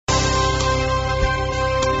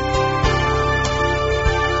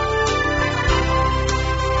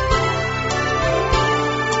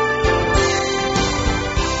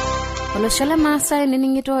Olosho Maasai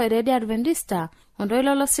nining'ito eredi Adventista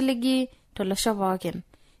ondoilo losiligi tolosho pookin.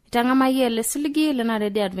 Itang'amayie ele siligi lena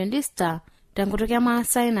redi Adventista tenkutuk e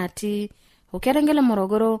Maasai natii Ukerengele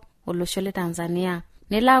Morogoro olosho le Tanzania.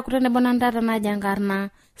 Nila tenebo nandata naji enkarna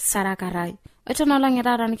Sara Karai. Oitono lang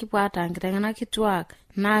taata nikipuo aata enkiteng'ena kituak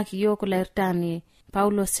naa kiyiok ilairtani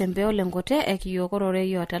Paulo Sembeo lenkote ekiyiok orore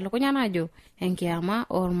yote lukunya najo Enkiama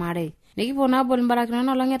ormarei. Nikipuo nabol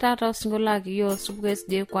mbarakinano lang taata osingola kiyiok supuko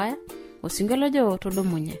SJ kwaya osingolo jo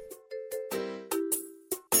todumunye.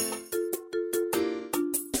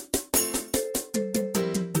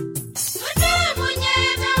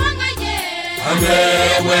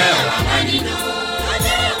 Amewe wanganino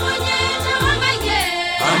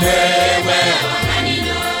Amewe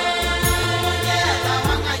wanganino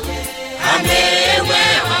Amewe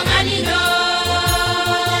wanganino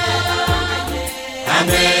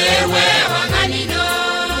Amewe wanganino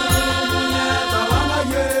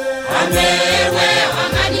Amewe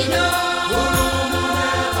wanganino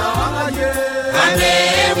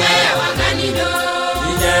Amewe wanganino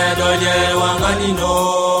Ijedoje wanganino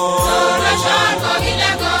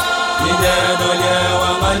Ijedoje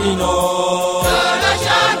wanganino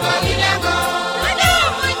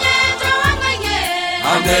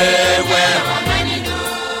Amewe wanganino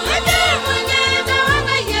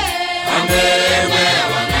Amewe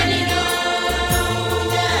wanganino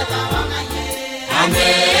Amewe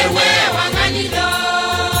wanganino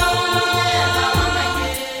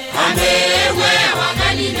Amewe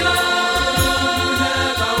wanganino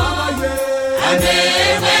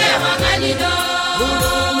Amewe wanganino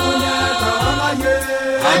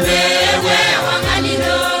Amewe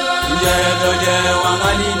wanganino Ijedoje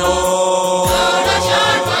wanganino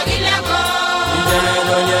Ijedoje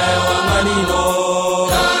wanganino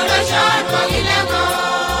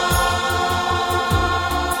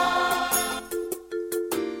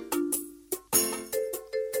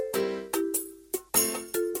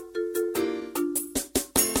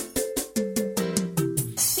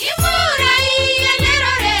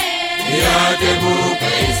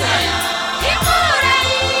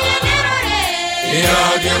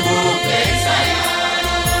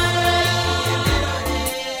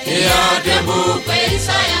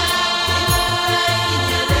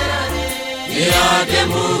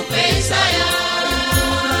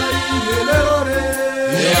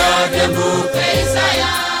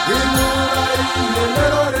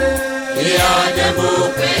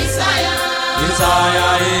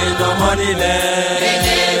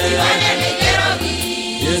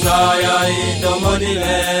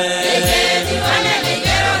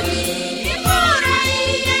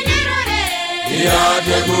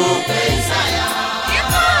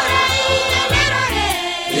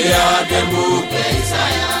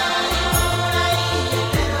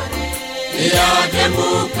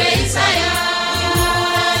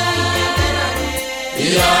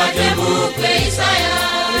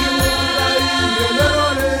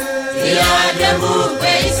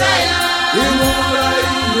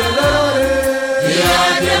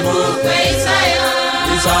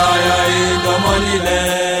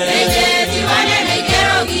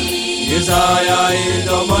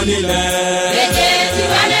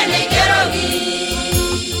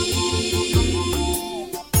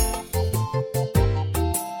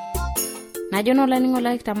Najono laningo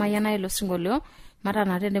like tamayana ilo singolio mata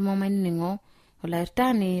natende momainingo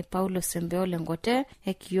olairtani Paulo Sembeo lengote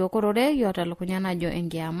ekiyiok orore yota lukunya najo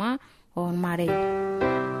Enkiama ormarei.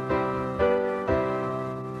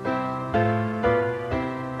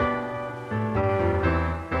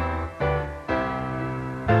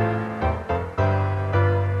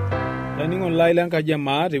 Laningo lailan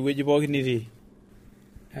kajama tewueji pookin nitii.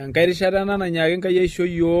 Enkai rishata nanyake Enkai aisho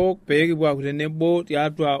yiok pee kipuo aaku tenebo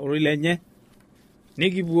tiatua ororei lenye.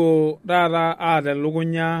 Nikipuo taata aata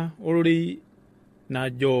lukunya ororei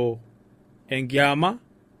najo Enkiama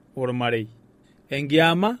ormarei.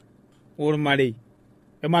 Enkiama ormarei.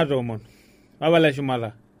 Ematoomon. Babala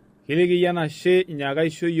shumata. Kiliki yanashe inyaaka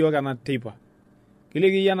aisho yiok ena teipa.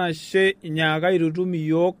 Kiliki yanashe inyaaka aitutum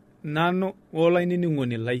yiok nanu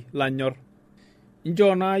olainining'oni lai lanyor.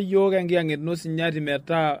 Inchoo naa yiok enkiyang'et ino sinyati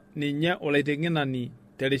metaa ninye olaiteng'enani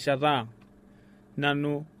terishata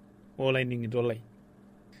nanu olainining'ito lai.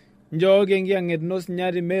 Inchooki enkiyang'et ino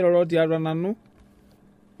sinyati meiroro tiatua nanu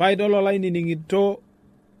paidol olainining'ito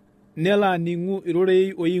nelo aning'u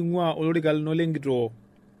irorei oing'ua olorika lino lenkitoo.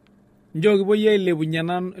 Inchooki puoi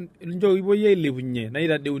ailepunye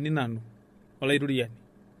naitadeuni nanu olaituriani.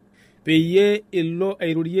 Peyie ilo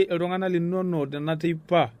airorie iltung'anak linono tena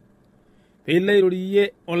teipa. Peilo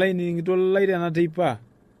airorie olainining'ito lai tena teipa.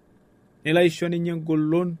 Nilo aisho ninye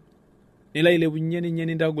engolon, nilo ailepunye ninye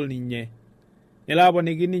nintagol ninye nilo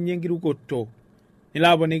aponiki ninye enkirukoto, nilo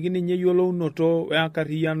aponiki ninye yiolounoto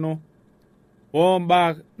wenkariyiano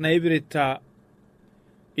ombaa naipirta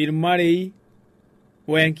irmarei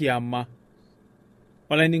wenkiama.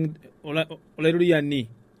 Olairoriani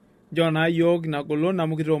nchoo naa yiok ina golon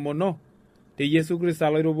amu kitoomono te Yesu Kristo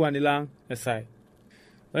oloitopua lang esai.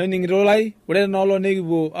 Olainining'ito lai, ore enoolong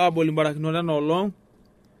nikipuo abol imbarakinot enoolong,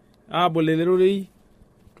 abol ele rorei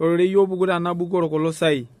tororei opuku tena buku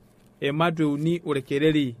orkolosai Mateo 3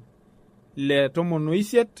 orkereri le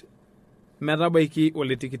 18 metabaiki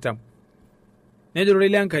ole 20. Nejo rorei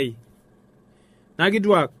lenkai, naa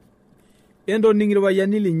kituak, entoning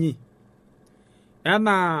irpayiani linyi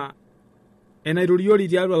enaa enaitoriori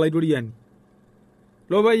tiatua laitoriani.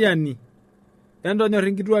 Lo payiani, entonyor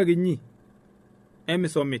inkituak inyi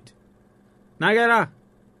emisomit. Nakera,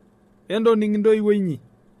 entoning intoiwuo inyi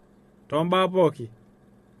tombaa pooki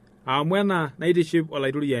amu ena naitiship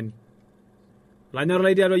olaitoriani. Lanyor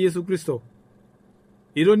lai tiatua Yesu Kristo,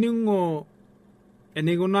 itoning'o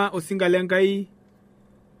enikuna osinka lenkai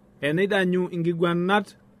eneidanyu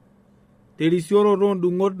inkiguanat terisioroto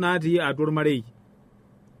ondung'ot natii atua ormarei.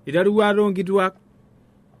 Iterua atua nkituak,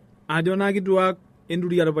 ajo naa kituak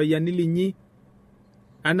enturia irpayiani linyi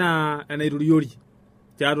anaa enaitoriori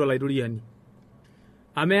tiatua laitoriani.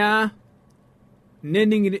 Amea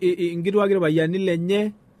nening inkituak irpayiani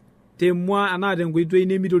lenye temua anaa tenkoitoi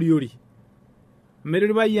nemitoriori. Metii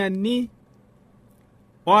irpayiani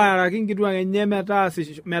oaraki inkituak enye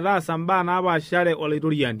metaasa mbaa napaashare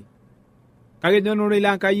olaitoriani. Kake nyo rorei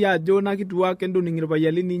lenkai ajo naa kituak entoning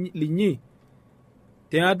irpayiani linyi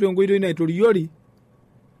tiatua enkoitoi naitoriori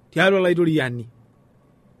tiatua laitoriani.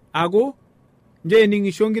 Aku njo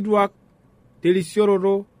ening'isho nkituak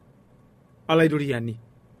terisioroto olaitoriani,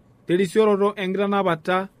 terisioroto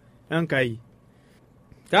enkitanapata Enkai.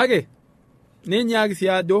 Kake ninyaaki sii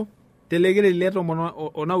ajo telekereri le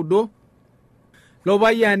 19 lo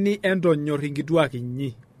payiani entonyor inkituak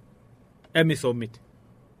inyi emisomit.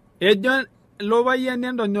 Ejo lo payiani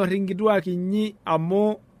entonyor inkituak inyi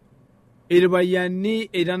amu irpayiani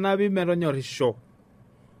eitanapi metonyorisho.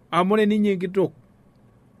 Amu ore ninye enkitok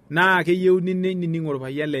naa keyieuni nining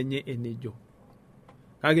orpayian lenye enejo.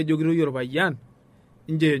 Kake jokitoi orpayian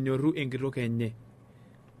nje enyorru enkitok enye.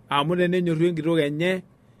 Amu tenenyorru enkitok enye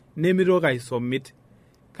nemitoki aisomit.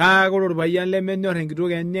 Kake ore orpayian lemenyor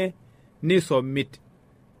enkitok enye nisomit.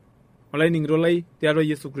 Olainining'ito lai tiatua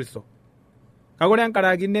Yesu Kristo. Kake ore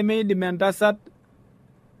enkaraki nemeidim entasat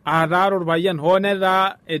ataar orpayian hoo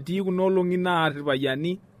netaa etii kuna olong'i naar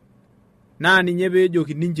irpayiani naa ninye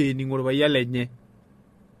peejoki ninche ening orpayian lenye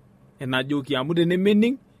enajoki amu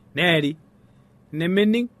tenemening neeri,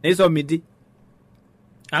 nemening neisomiti.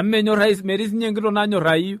 Amu menyorrai, metii sinye enkitok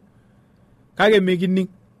nanyorrayu kake mekining.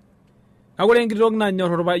 Kake ore enkitok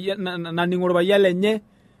nanyor orpayian naning orpayian lenye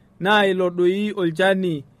naa ilo doi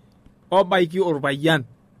olchani obaiki orpayian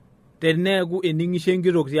teneeku ening'isho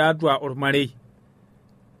enkitok tiatua ormarei.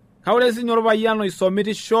 Kake ore sinye orpayian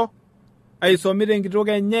oisomitisho aisomit enkitok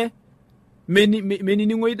enye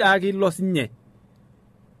menining'oi daake ilo sinye.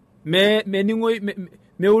 Mening'oi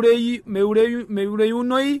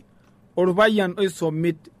meureyunoi orpayian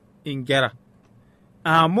oisomit inkera.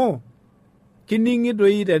 Amu kining'i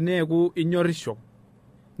doi teneeku inyorisho.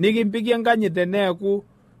 Nikimpiki enkanyit teneeku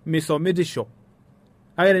misomitisho.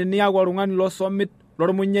 Kake teniaku oltung'ani losomit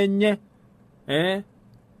lormunyenye,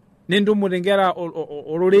 nintumut inkera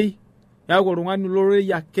ororei, yaku oltung'ani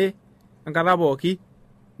lororei ake enkata pooki,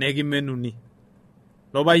 nekimenuni.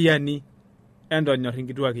 Lo payiani entonyor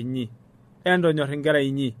inkituak inyi, entonyor inkera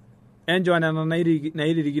inyi, enchoo nena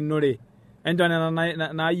nairirikinore, enchoo nena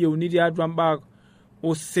nayieuni tiatua mbaa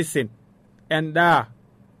osesen, endaa,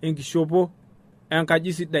 enkishopo,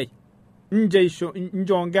 enkaji sidai.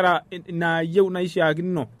 Nchoo nkera naayieu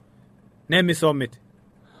naishaakino nemisomit.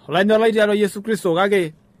 Olanyor lai tiatua Yesu Kristo,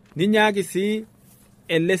 kake ninyaaki sii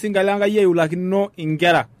ele sinka lenkai eulakino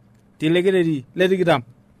inkera telekereri le 20.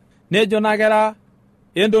 Nejo naa kera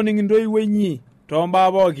entoning intoiwuo inyi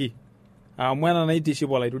tombaa pooki amu ena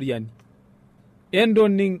naitiship olaitoriani.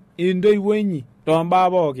 Entoning intoiwuo inyi tombaa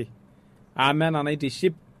pooki amu ena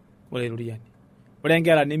naitiship olaitoriani. Ore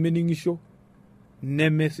nkera nemening'isho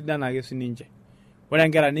nemesidan ake sininche. Ore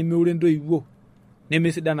nkera nemeure ntoiwuo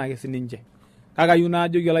nemesidan ake sininche. Kake ayieu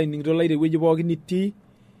naajoki olainining'ito lai tewueji pooki nitii,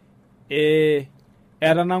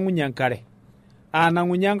 etanang'unye enkare.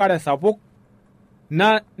 Anang'unye enkare sapuk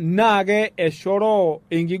naake eshoroo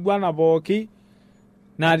enkiguana pooki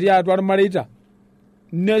natii atua irmareita.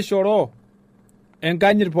 Neshoroo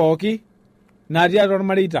enkanyit pooki natii atua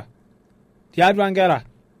irmareita. Tiatua nkera,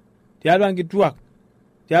 tiatua nkituak,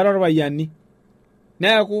 tiatua irpayiani.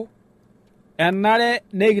 Neeku enare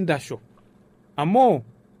nekintasho amu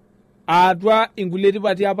atua inkulie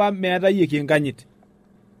tipati apa meetayieki enkanyit,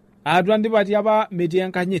 atua ntipati apa metii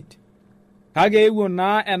enkanyit, kake eewuo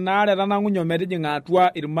naa enaare etanang'unye ometijing'a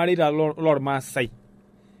atua irmareita lormaasai.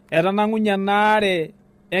 Etanang'unye enaare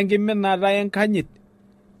enkiminata enkanyit,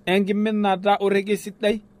 enkiminata orrege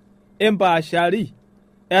sidai, empaashari,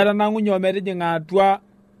 etanang'unye ometijing'a atua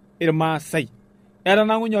irmaasai,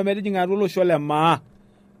 etanang'unye ometijing'a atua olosho le maa.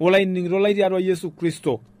 Olainining'ito lai tiatua Yesu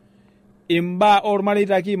Kristo, imbaa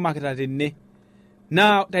ormareita kiimakita tene.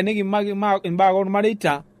 Naa tenikimak imbaa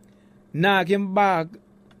ormareita, naa kimbaa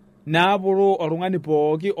naaporo oltung'ani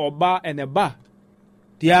pooki oba eneba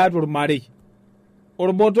tiatua ormarei.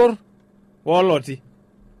 Orbotor woloti,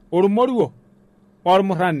 ormoruo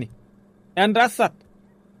ormurrani, entasat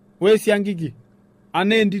wesiankiki,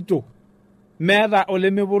 anaa entito, meeta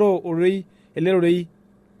olemeporoo ele rorei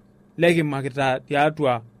lekimakita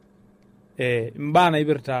tiatua imbaa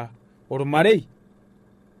naipirta ormarei,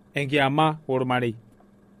 enkiama ormarei.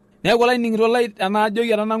 Neeku olainining'ito lai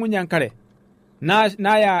enaajoki etanang'unye enkare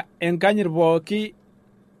naya enkanyit pooki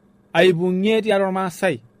aipung'ie tiatua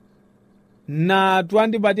irmaasai, naa atua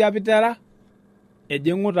ntipati apitera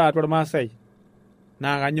ejing'uta atua irmaasai,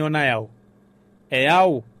 naa kanyoo nayau?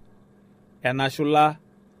 Eyau enashula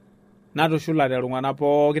natushulate iltung'anak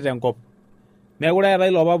pooki tenkop. Mekure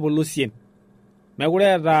eetae lopa polosien, mekure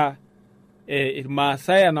eeta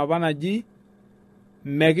irmaasai enapa naji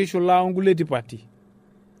mekishula onkulie tipati,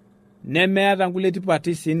 nemeeta nkulie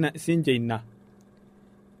tipati sinche ina.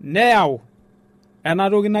 Neyau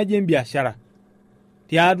enatoki naji embiashara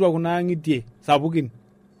tiatua kuna ang'itie sapukin,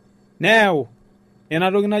 neyau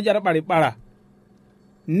enatoki naji orbaribara,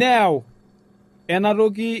 neyau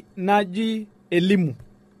enatoki naji elimu,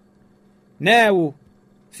 neyau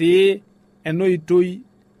sii enoitoi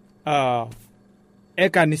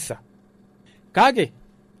ekanisa. Kake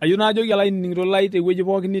ayieu naajoki olainining'ito lai tewueji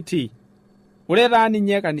pookin nitii, ore taa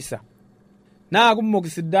ninye kanisa naa kumok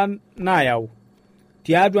sidan naayau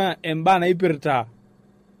tiatua embaa naipirta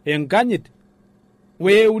enkanyit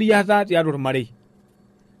weuriata tiatua ormarei.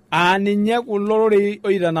 Ninye kulo rorei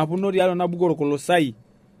oitanapuno tiatua enabuku orkolosai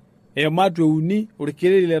ematua 3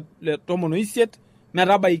 orkereri le 18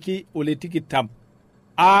 metabaiki ole 20.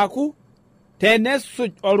 Aaku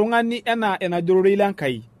tenesuj oltung'ani enaa enajo rorei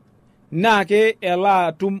lenkai, naa ke elo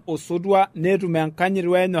atum osotua netum enkanyit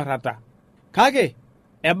wenyorrata. Kake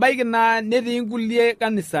ebaiki naa netii nkulie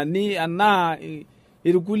kanisani anaa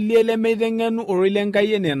irkulie lemeiteng'enu ororei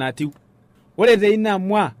lenkai enaa enatiu. Ore teina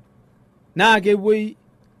mwa naa kepuoi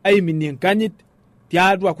aiminie enkanyit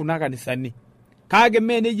tiatua kuna kanisani. Kake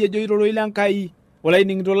mee nejia ejo ororei lenkai,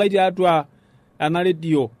 olainining'ito lai tiatua ena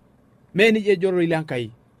redio, mee nejia ejo ororei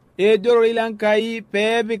lenkai. Ejo ororei lenkai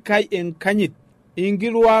peepikai enkanyit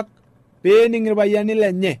inkituak peening' irpayiani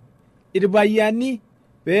lenye, irpayiani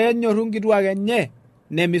peenyorru nkituak enye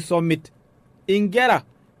nemisomit, inkera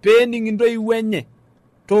peening' intoiwuo enye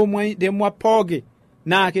temwa pooki,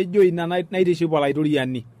 naa kejo ina naitiship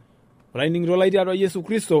olaitoriani. Olainining'ito lai tiatua Yesu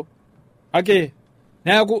Kristo, ake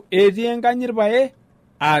neeku etii enkanyit pae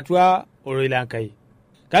atua ororei lenkai.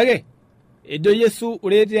 Kake ejo Yesu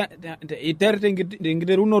ore iter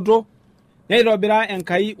tenkiterunoto neitobira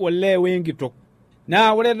Enkai olee wenkitok.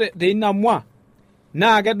 Naa ore teina mwa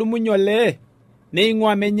naa kedumunye olee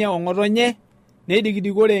neing'ua menye ong'otonye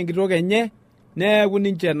neidikidikore enkitok enye, neeku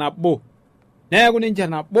ninche nabo, neeku ninche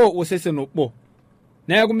nabo osesen obo,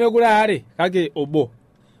 neeku mekure aare kake obo.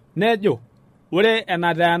 Nejo ore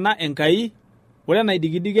enateena Enkai, ore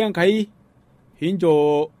enaidikidika Enkai,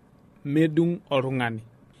 hinchoo medung' oltung'ani.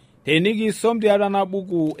 Tenikisom tiatua ena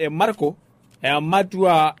buku e Marko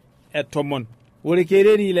ematua 10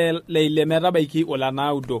 orkereri le 6 metabaiki ole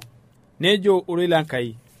 9, nejo ororei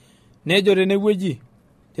lenkai, nejo tenewueji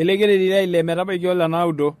telekereri le 6 metabaiki ole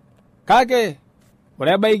 9, kake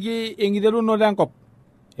ore ebaiki enkiterunoto enkop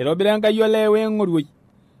eitobira Enkai olee weng'oruoi,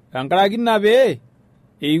 tenkaraki ina pee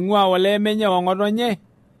eing'ua olee menye ong'otonye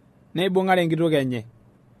neibung'are enkitok enye,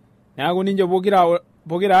 neeku ninche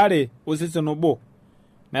pokira are osesen obo,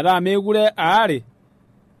 metaa mekure aare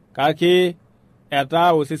kake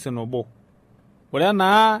etaa osesen obo. Ore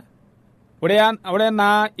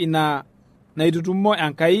naa ina naitutumo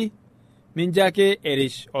Enkai mincho ake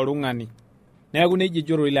erish oltung'ani. Neeku nejia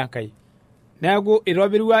ejo ororei lenkai. Neeku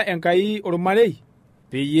itobirua Enkai ormarei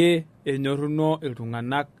peyie enyorruno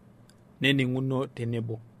iltung'anak nening'uno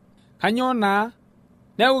tenebo. Kanyoo naa?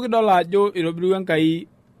 Neeku kidol ajo itobirua Enkai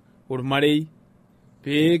ormarei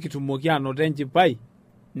pee kitumoki anoto enchipai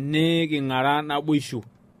niking'ara naboisho.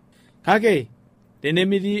 Kake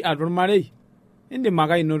tenemetii atua ormarei, indim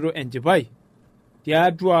ake anoto enchipai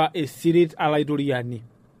tiatua esirit alaitoriani.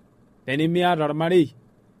 Tenimiata ormarei,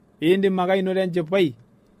 indim ake ainoto enchipai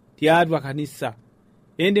tiatua kanisa.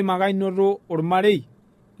 Indim ake ainoto ormarei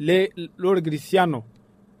lorkristiano,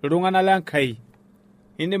 iltung'anak lenkai.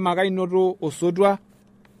 Indim ake ainoto osotua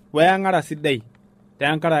weang'ara sidai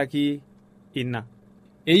tenkaraki ina.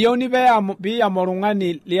 Eyieuni piiyam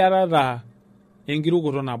oltung'ani liatata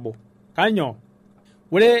enkirukoto nabo. Kanyoo?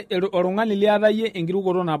 Ore oltung'ani liata yie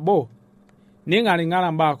enkirukoto nabo,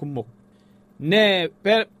 ning'aring'ara mbaa kumok.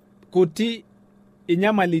 Kuti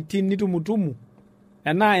inyamalitin nitumutumu,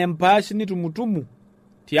 enaa empaash nitumutumu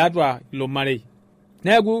tiatua ilo marei.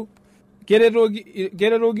 Neeku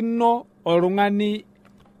keretokino oltung'ani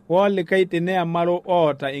olikai teneamaro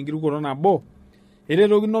oota enkirukoto nabo,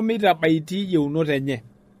 eretokino mitabaiti yeunot enye.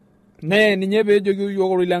 Ninye peejoki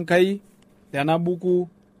yiok ororei lenkai tena buku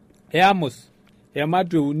e Amos,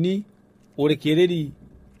 Ematua 3:9.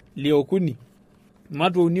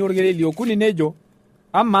 Ematua 3:9 nejo,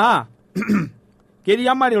 amaa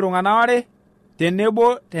kiriamari iltung'anak are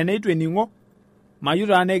tenebo teneitu ening'o, mayieu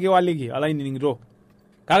taa nekiwaliki olainining'ito.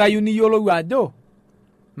 Kake ayieu niyiolou ajo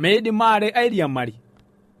meidim are airiamari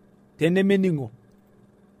tenemening'o.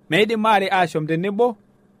 Meidim are ashom tenebo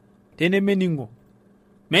tenemening'o.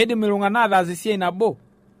 Meidim iltung'anak ataas esiai nabo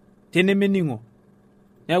tenemening'o.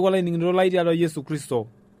 Neeku olainining'ito lai tiatua Yesu Kristo,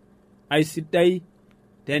 aisidai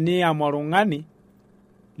teniyam oltung'ani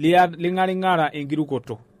ling'aring'ara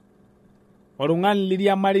enkirukoto. Oltung'ani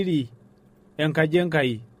liriamariri enkaji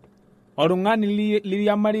Enkai. Oltung'ani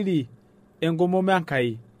liriamariri enkomomo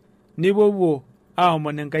Enkai. Nipuopuo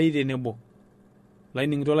aomon Enkai tenebo.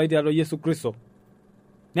 Olainining'ito lai tiatua Yesu Kristo.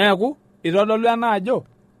 Neeku itodolu ena ajo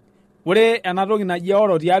ore ena toki naji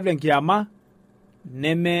eoro tiatua enkiama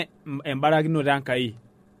neme embarakinoto Enkai.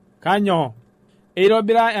 Kanyoo?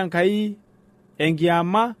 Eitobira Enkai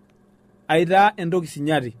enkiama aitaa entoki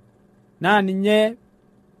sinyati. Naa ninye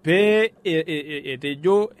pee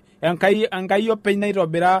etejo Enkai openy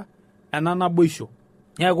naitobira ena naboisho.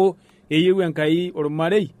 Neeku eyieu Enkai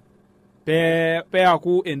ormarei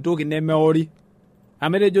peaku entoki nemeori.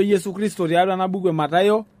 Amu etejo Yesu Kristo tiatua ena buku e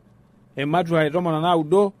Matayo, Ematua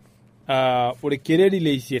 19 orkereri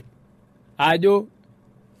le5 ajo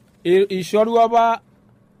ishoru apa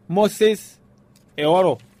Moses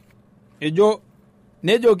eoro.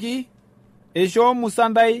 Nejoki eishoo Musa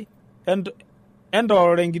ntai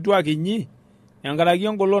entoorore enkituak inyi enkaraki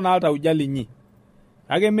engolon naatauja linyi.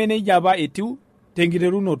 Kake mee nejia apa etiu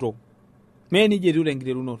tenkiterunoto. Mee nejia etiu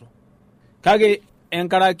tenkiterunoto. Kake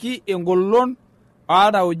enkaraki engolon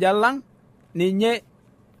aatauja lang, ninye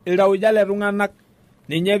iltauja le tung'anak,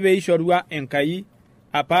 ninye peishorua Enkai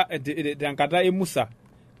apa tenkata e Musa.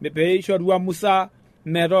 Peishorua Musa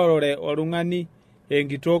metoorore oltung'ani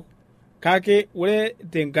enkitok. Kake ore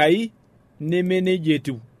tenkai neme nejia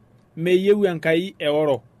etiu. Meyieu Enkai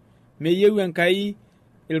eoro. Meyieu Enkai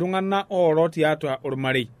iltung'anak ooro tiatua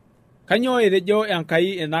ormarei. Kanyoo etejo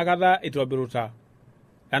Enkai enakata itobiruta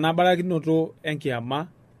ena barakinoto enkiama,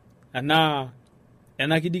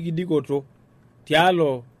 ena kidikidikoto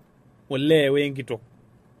tialo olee wenkitok.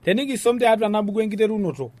 Tenikisom tiatua ena buku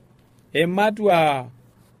enkiterunoto, Ematua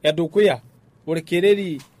edukuya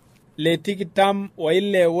orkereri le 26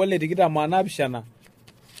 ole 27,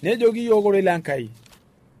 nejoki yiok ororei lenkai.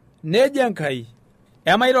 Nejo Enkai,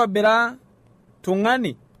 emaitobira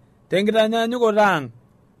tung'ani tenkitanyanyukoto ang'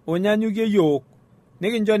 onyanyukie yiok,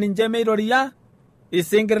 nikincho ninche meitoria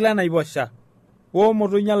isinkir lenaiposha,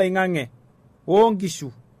 omotonyi oloing'ang'e,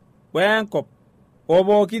 onkishu, wenkop,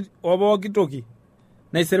 opooki toki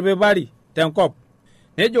naisirpipari tenkop.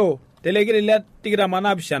 Nejo telekeri le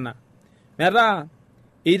 27, metaa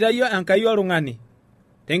eitayio Enkai oltung'ani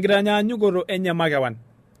tenkitanyanyukoto enye makewan.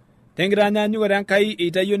 Tenkitanyanyukoto Enkai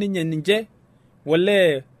eitayio ninche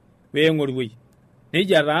olee weeng'orwei.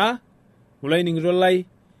 Nejia taa olainining'ito lai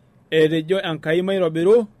etejo Enkai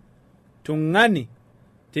maitobiru tung'ani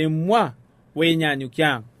temua weinyanyukie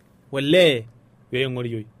ang' olee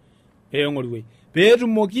weeng'orwei.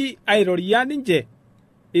 Peetumoki aitoria ninche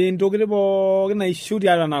intokitin pookin naishu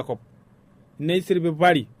tiatua enakop.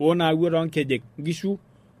 Neisirpipari onaawuo toonkejek, nkishu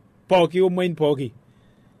pooki omuain pooki.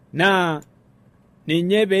 Naa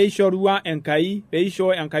ninye peishorua Enkai,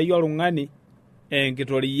 peishoo Enkai oltung'ani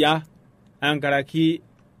enkitoria enkaraki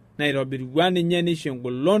naitobirua ninye nisho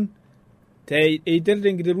engolon eiter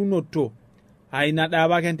tenkiterunoto aina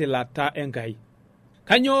daapa ake entilata Enkai.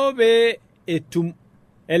 Kanyoo pee etum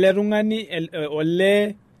ele tung'ani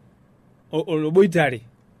olee oloboitare?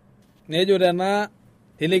 Nejo tena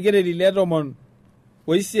telekereri le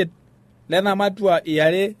 18 lena Matua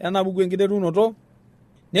 2 ena buku enkiterunoto,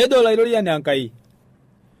 nejo olairoriani Enkai,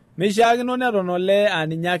 meishaakino neton olee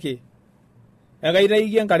aninye ake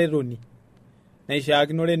ekaitaiki enkaretoni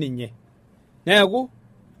naishaakinore ninye. Neeku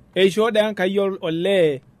eishoo dee Enkai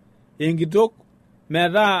olee enkitok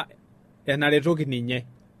metaa enaretoki ninye.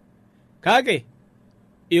 Kake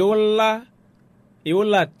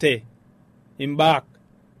iulate imbaak.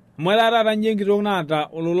 Amu etaa taata ninye enkitok naata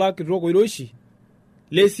olola kitok oiroshi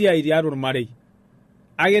lesiai tiatua ormarei.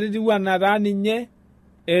 Ake etiu anaa taa ninye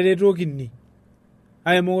eretokini.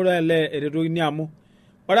 Ake mekure ele eretokini amu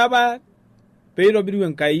ore apa peitobiru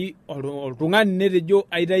Enkai oltung'ani netejo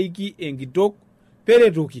aitaiki enkitok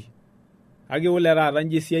peretoki. Ake ule taata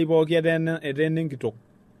nji esiai pooki eteena enkitok.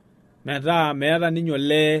 Metaa meeta ninye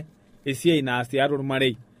olee esiai naas tiatua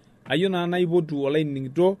ormarei. Ayeu naa naipotu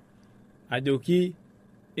olainining'ito ajoki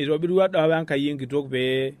eitobirua doi apa Enkai enkitok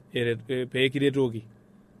pee kiretoki.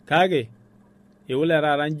 Kake eule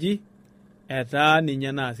taata nji etaa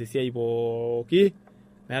ninye naas esiai pooki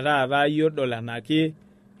metaa taa iyie odol enake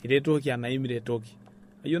iretoki enaa imiretoki.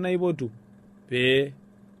 Ayeu naipotu pee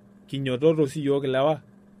kinyototo siyiok ilewa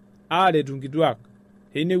aaretu nkituak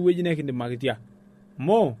tenewueji nekindimaritia.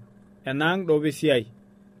 Amu enaang' doopa esiai.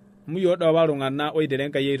 Amu yiok doopa iltung'anak oiteru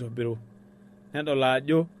Enkai aitobiru. Nedol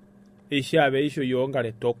ajo eishaa peisho yiok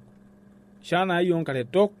nkaretok. Ishaa naa yiok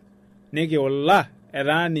nkaretok nikiula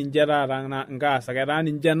etaa ninche taata nkaasak, etaa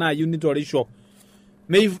ninche naayieu nitorisho.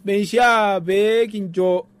 Meishaa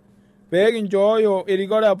peekinchooyo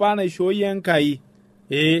erikore apa naishooyie Enkai.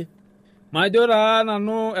 Majo taa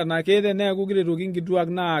nanu enake teneeku kiretoki nkituak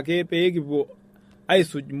naa ake peekipuo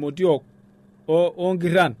aisuj motiok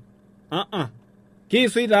onkirran.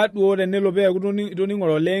 Kiisui taaduo tenelo peeku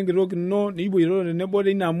itoning'ore olee enkitok ino niboitoro tenebo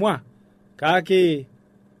teina mua. Kake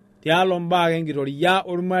tialo mbaa ake enkitoria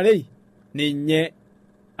ormarei ninye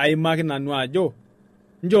aimaki nanu ajo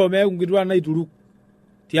njoo meeku nkituak naituruk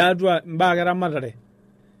tiatua mbaa eramatare.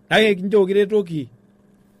 Kake njoo kiretoki.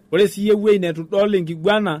 Ore sii ewuei netu dol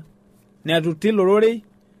enkiguana netu til ororei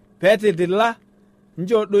petitila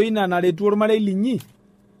njoo doi ina naretu ormarei linyi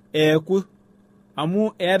eeku.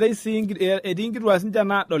 Amu etii nkituak sinche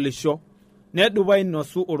naadolisho nedupa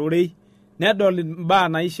ainosu ororei nedol mbaa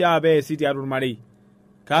naishaa peesi tiatua ormarei.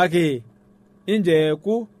 Kake inje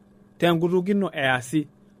eeku tenkutukino easi.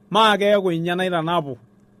 Maa keeku inye naitanapu.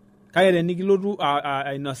 Kake tenikilotu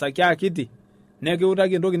ainosaki akiti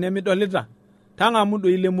nekiutaki entoki nemidolita tang'amu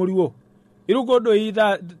doi lemoruo. Iruko doi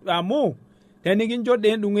amu tenikincho dee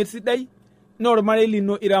endung'et sidai naa ormarei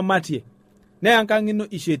lino iramatie naa enkang' ino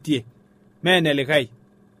ishetie meene likae.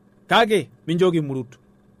 Kake minchoki murut.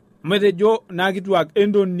 Amu etejo naa kituak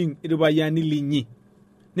entoning' irpayiani linyi.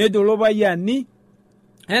 Nejo lo payiani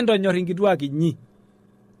entonyorr inkituak inyi.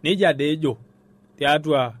 Nejia dee ejo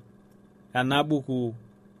tiatua ena buku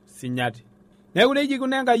sinyati. Neeku nejia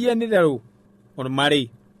ikuna Enkai eniteru ormarei.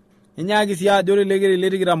 Enyaaki sii ajo ore lekeri le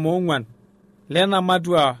 24 lena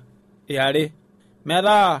matua eare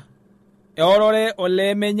metaa eorore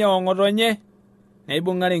olee menye ong'otonye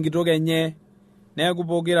neibung'are enkitok enye neeku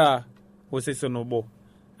pokira osesen obo.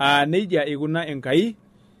 Nejia ikuna Enkai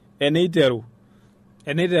eniteru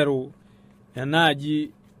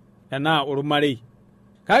enaaji enaa ormarei.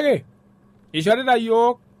 Kake ishorita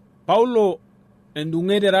yiok Paulo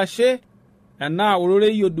endung'et erashe enaa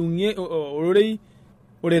ororei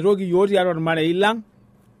oretoki yiok tiatua ormarei lang'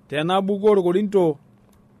 tena buku orkorinto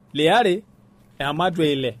liare ematua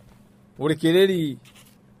 6 orkereri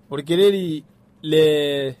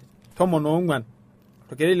le 14.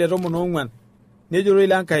 Orkereri le 14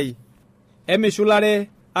 nejoroi Enkai emishulare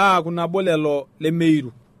aaku nabo lelo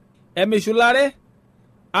lemeiru. Emishulare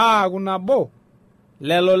aaku nabo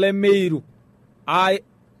lelo lemeiru.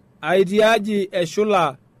 Aitiaji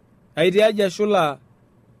eshula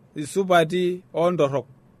isupati ontorrok.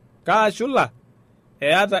 Kaashula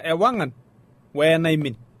eata ewang'an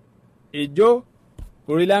weenaimin. Ejo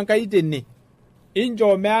orore Enkai tene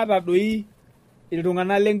inchoo meata doi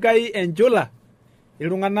iltung'anak lenkai enchula,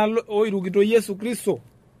 iltung'anak oirukito Yesu Kristo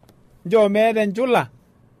njoo meeta enchula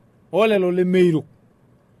olelo lemeiruk.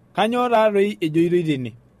 Kanyoo taatoi ejoitoi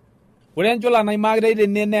tene? Ore enchula naimakitai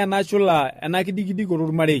tene naa ena shula ena kidikidikoto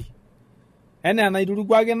ormarei. Enaa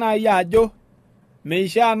enaiturukuaki nai ajo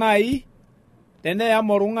meishaa nai teneyam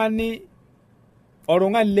oltung'ani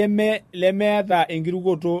lemeeta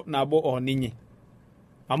enkirukoto nabo oninye.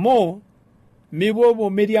 Amu mipuopuo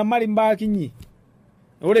miriamari mbaa kinyi.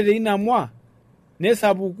 Ore teina mua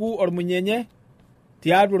nesapuku ormunyenye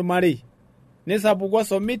tiatua ormarei. Nesapuku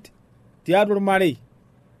osomit tiatua ormarei.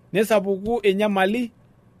 Nesapuku enyamali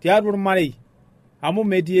tiatua ormarei. Amu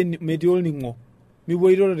metii olning'o.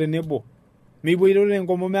 Mipoitoro tenebo. Mipoitoro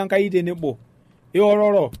enkomomo Enkai tenebo.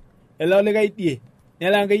 Iororo ele likae die.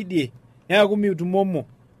 nelanga idie neaku miutumomo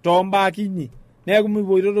tombaa kinyi neaku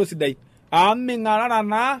mipoitoto sidai ming'arara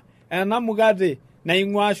naa ena mukate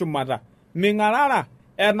naing'ua shumata ming'arara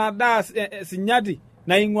ena daa sinyati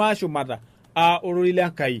naing'ua shumata orori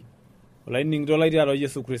lenkai olaining'ito lai tiatua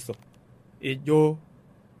Yesu Kristo ejo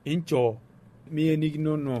incho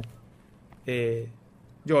miyenikinono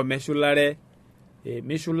jo meshulare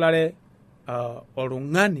mishulare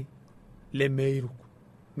oltung'ani lemeiruk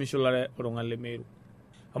mishulare oltung'ani lemeiruk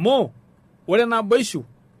amu ore naboishu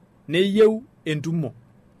neyieu entumo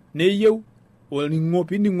neyieu olning'o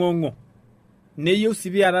pining'ong'o neyieu sii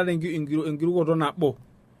piatata enkirukoto nabo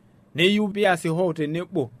neyieu piasiho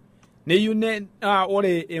tenebo neyieu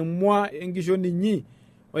ore emua enkishon inyi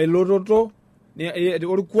elototo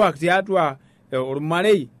orkuak tiatua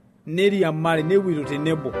ormarei neriamari nepuito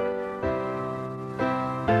tenebo.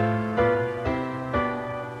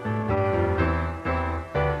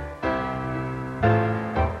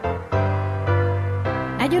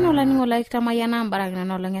 Ajo nolaningo like tamayana mbarakina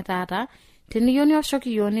nolonge tata teniyoni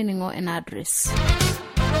oshoki yoni ningo en address.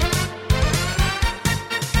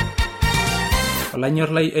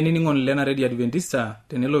 Olanyor lai eniningon lena Radio Adventista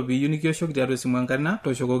tenelo biyuni kioshoki tiatua simu enkarina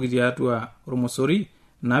toshokoki tiatua ormosori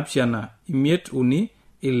napshana imiet uni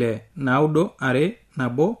ile naudo are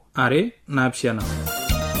nabo are napshana.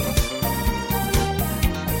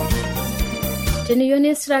 Teniyoni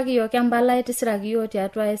esiraki yo kembala etisiraki yo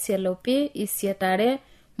tiatua SLOP isietare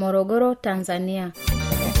Morogoro, Tanzania.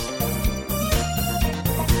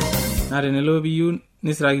 Na tenelo biyu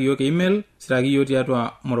nisiraki yo email siraki yo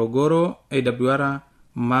tiatua Morogoro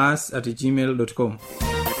awr@gmail.com.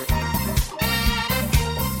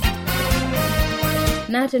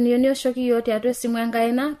 Na teniyoni oshoki yo tiatua simu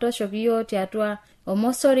enkaina toshoki yo tiatua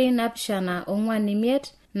omosori napishana ong'uan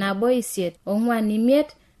imiet nabo isiet ong'uan imiet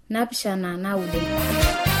napishana naudo.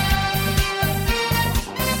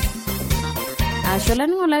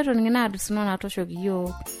 Asholani ngolaito ngina adusino na toshoki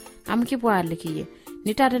yo amkipwa alikiye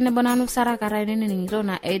nitate nebonanu sara karaini ningito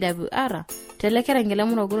na AWR telekere ngele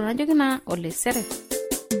Morogoro na jogina ole sere.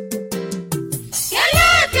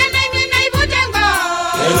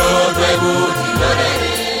 Hello twenty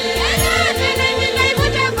lorere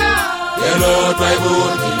Hello twenty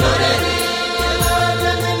lorere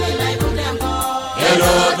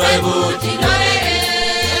Hello twenty lorere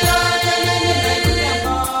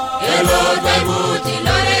Hello twenty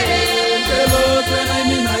lorere Hello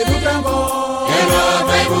twenty naibutango Hello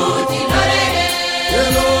twenty lorere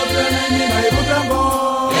Hello twenty naibutango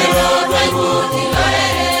Hello twenty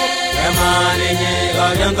lorere Emanenye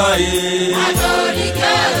gayangai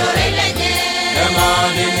Atolika lorelenye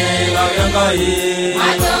Emanenye gayangai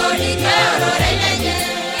Atolika lorelenye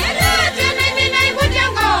Hello twenty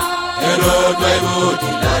naibutango Hello twenty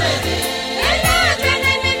lorere Hello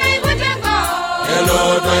twenty naibutango Hello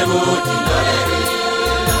twenty lorere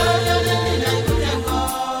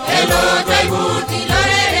Hello twenty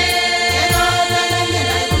lorere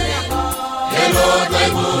Hello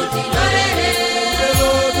twenty lorere Hello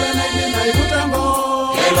twenty naibutango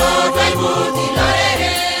Hello twenty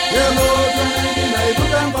lorere Hello twenty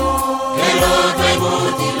naibutango Hello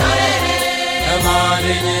twenty lorere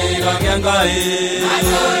Emanenye gayangai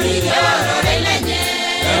Atolika lorelenye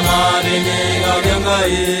Emanenye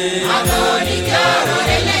gayangai Atolika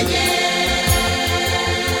lorelenye